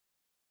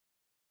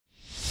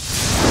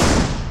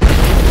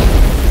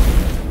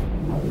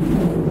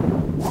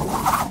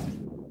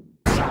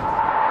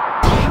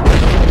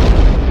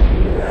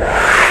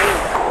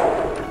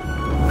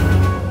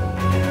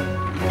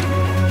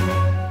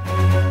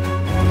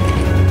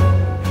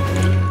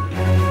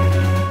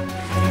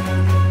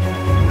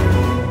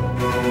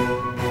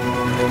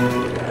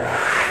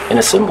In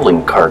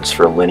assembling carts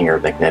for linear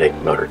magnetic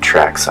motor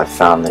tracks, I've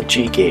found that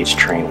G-gauge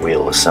train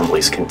wheel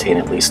assemblies contain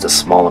at least a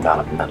small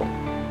amount of metal.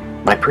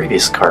 My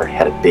previous cart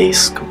had a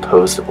base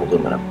composed of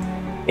aluminum.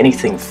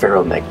 Anything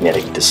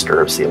ferromagnetic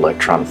disturbs the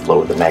electron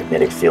flow of the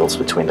magnetic fields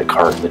between the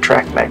cart and the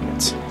track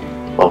magnets,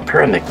 while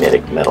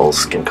paramagnetic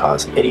metals can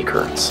cause eddy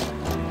currents.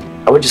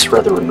 I would just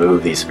rather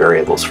remove these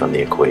variables from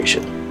the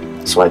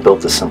equation, so I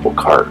built a simple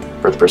cart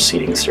for the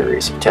preceding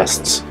series of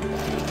tests.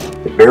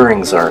 The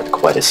bearings aren't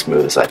quite as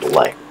smooth as I'd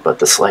like, but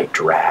the slight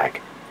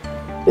drag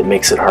that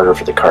makes it harder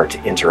for the cart to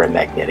enter a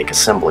magnetic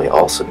assembly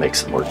also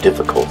makes it more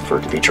difficult for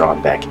it to be drawn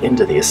back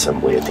into the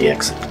assembly at the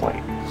exit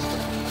point.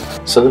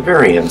 So the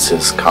variance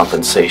is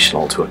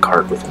compensational to a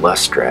cart with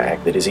less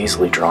drag that is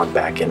easily drawn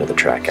back into the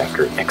track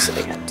after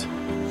exiting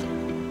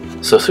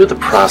it. So through the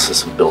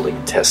process of building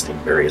and testing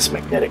various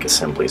magnetic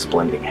assemblies,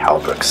 blending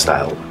Halbach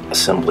style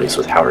assemblies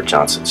with Howard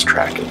Johnson's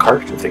track and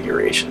cart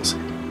configurations,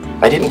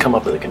 I didn't come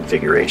up with a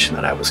configuration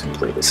that I was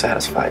completely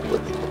satisfied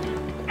with.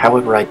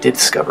 However, I did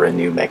discover a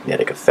new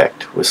magnetic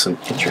effect with some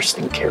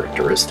interesting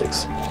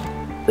characteristics.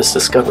 This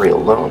discovery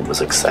alone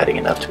was exciting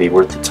enough to be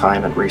worth the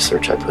time and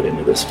research I put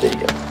into this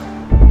video.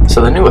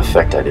 So the new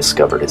effect I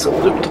discovered is a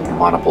looped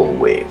monopole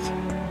wave.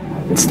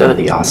 Instead of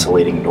the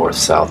oscillating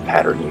north-south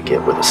pattern you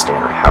get with a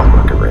standard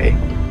Halbach array,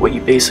 what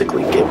you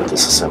basically get with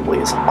this assembly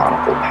is a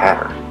monopole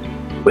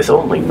pattern, with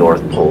only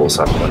north poles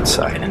on one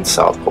side and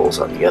south poles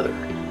on the other.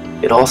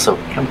 It also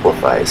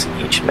amplifies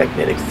each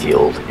magnetic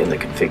field in the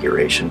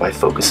configuration by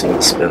focusing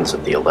the spins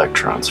of the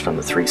electrons from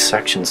the three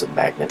sections of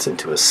magnets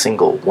into a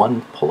single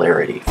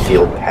one-polarity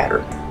field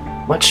pattern,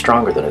 much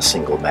stronger than a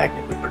single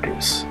magnet would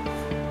produce.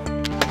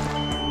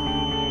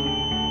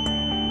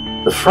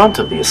 The front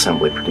of the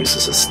assembly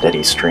produces a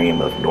steady stream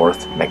of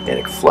north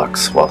magnetic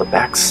flux, while the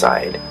back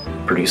side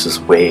produces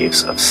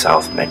waves of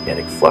south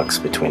magnetic flux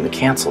between the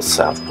canceled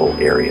south pole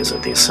areas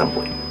of the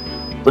assembly.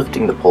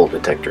 Lifting the pole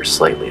detector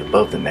slightly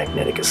above the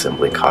magnetic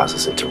assembly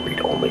causes it to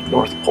read only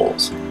north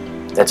poles.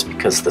 That's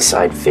because the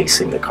side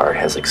facing the cart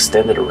has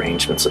extended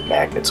arrangements of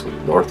magnets with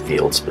north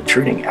fields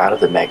protruding out of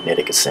the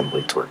magnetic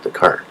assembly toward the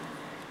cart,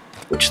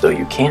 which, though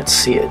you can't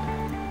see it,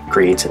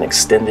 creates an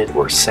extended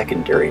or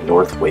secondary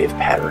north wave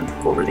pattern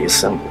over the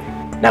assembly.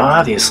 Now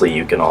obviously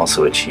you can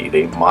also achieve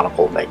a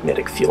monopole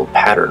magnetic field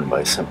pattern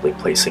by simply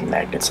placing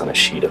magnets on a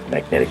sheet of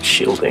magnetic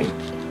shielding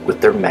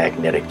with their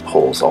magnetic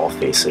poles all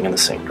facing in the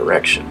same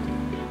direction.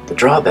 The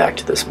drawback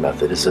to this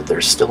method is that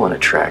there's still an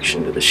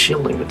attraction to the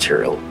shielding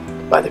material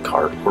by the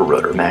cart or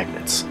rotor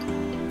magnets,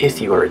 if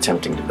you are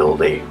attempting to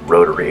build a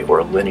rotary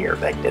or linear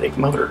magnetic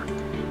motor,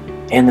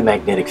 and the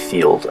magnetic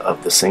field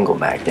of the single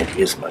magnet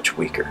is much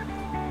weaker.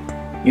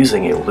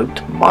 Using a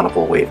looped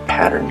monopole wave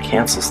pattern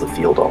cancels the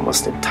field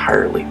almost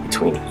entirely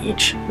between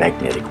each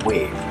magnetic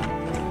wave.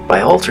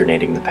 By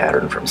alternating the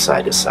pattern from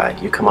side to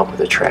side, you come up with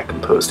a track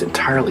composed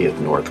entirely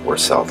of north or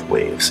south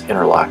waves,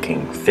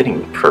 interlocking,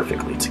 fitting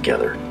perfectly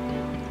together.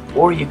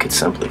 Or you could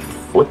simply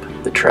flip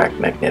the track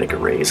magnetic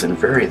arrays and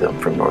vary them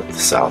from north to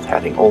south,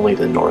 having only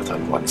the north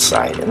on one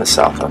side and the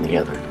south on the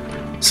other,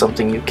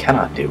 something you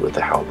cannot do with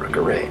the Halbach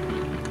array.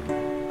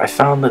 I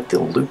found that the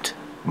looped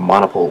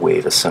monopole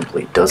wave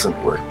assembly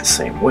doesn't work the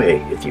same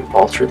way if you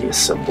alter the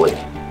assembly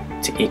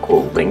to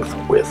equal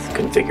length-width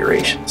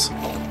configurations.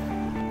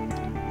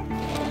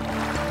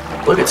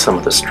 Look at some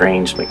of the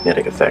strange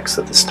magnetic effects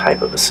that this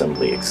type of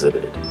assembly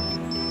exhibited.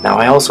 Now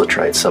I also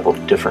tried several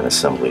different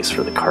assemblies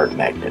for the cart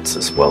magnets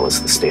as well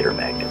as the stator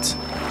magnets.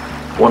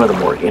 One of the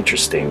more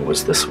interesting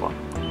was this one.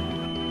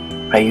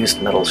 I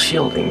used metal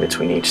shielding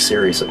between each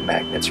series of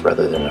magnets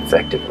rather than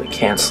effectively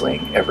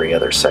canceling every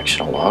other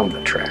section along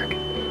the track.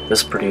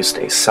 This produced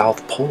a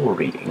south pole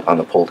reading on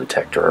the pole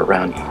detector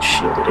around each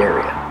shielded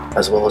area,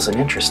 as well as an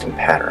interesting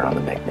pattern on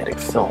the magnetic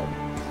film.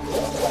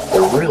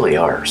 There really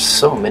are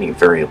so many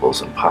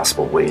variables and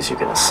possible ways you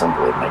can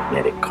assemble a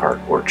magnetic cart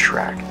or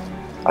track.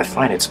 I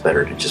find it's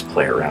better to just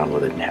play around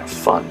with it and have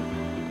fun.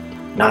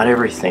 Not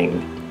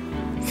everything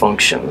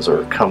functions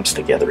or comes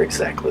together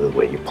exactly the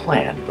way you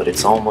plan, but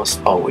it's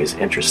almost always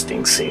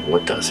interesting seeing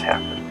what does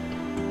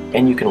happen.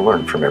 And you can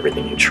learn from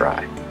everything you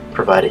try,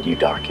 provided you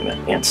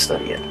document and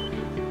study it.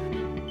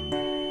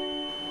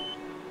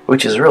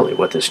 Which is really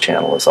what this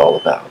channel is all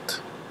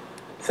about.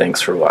 Thanks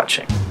for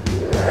watching.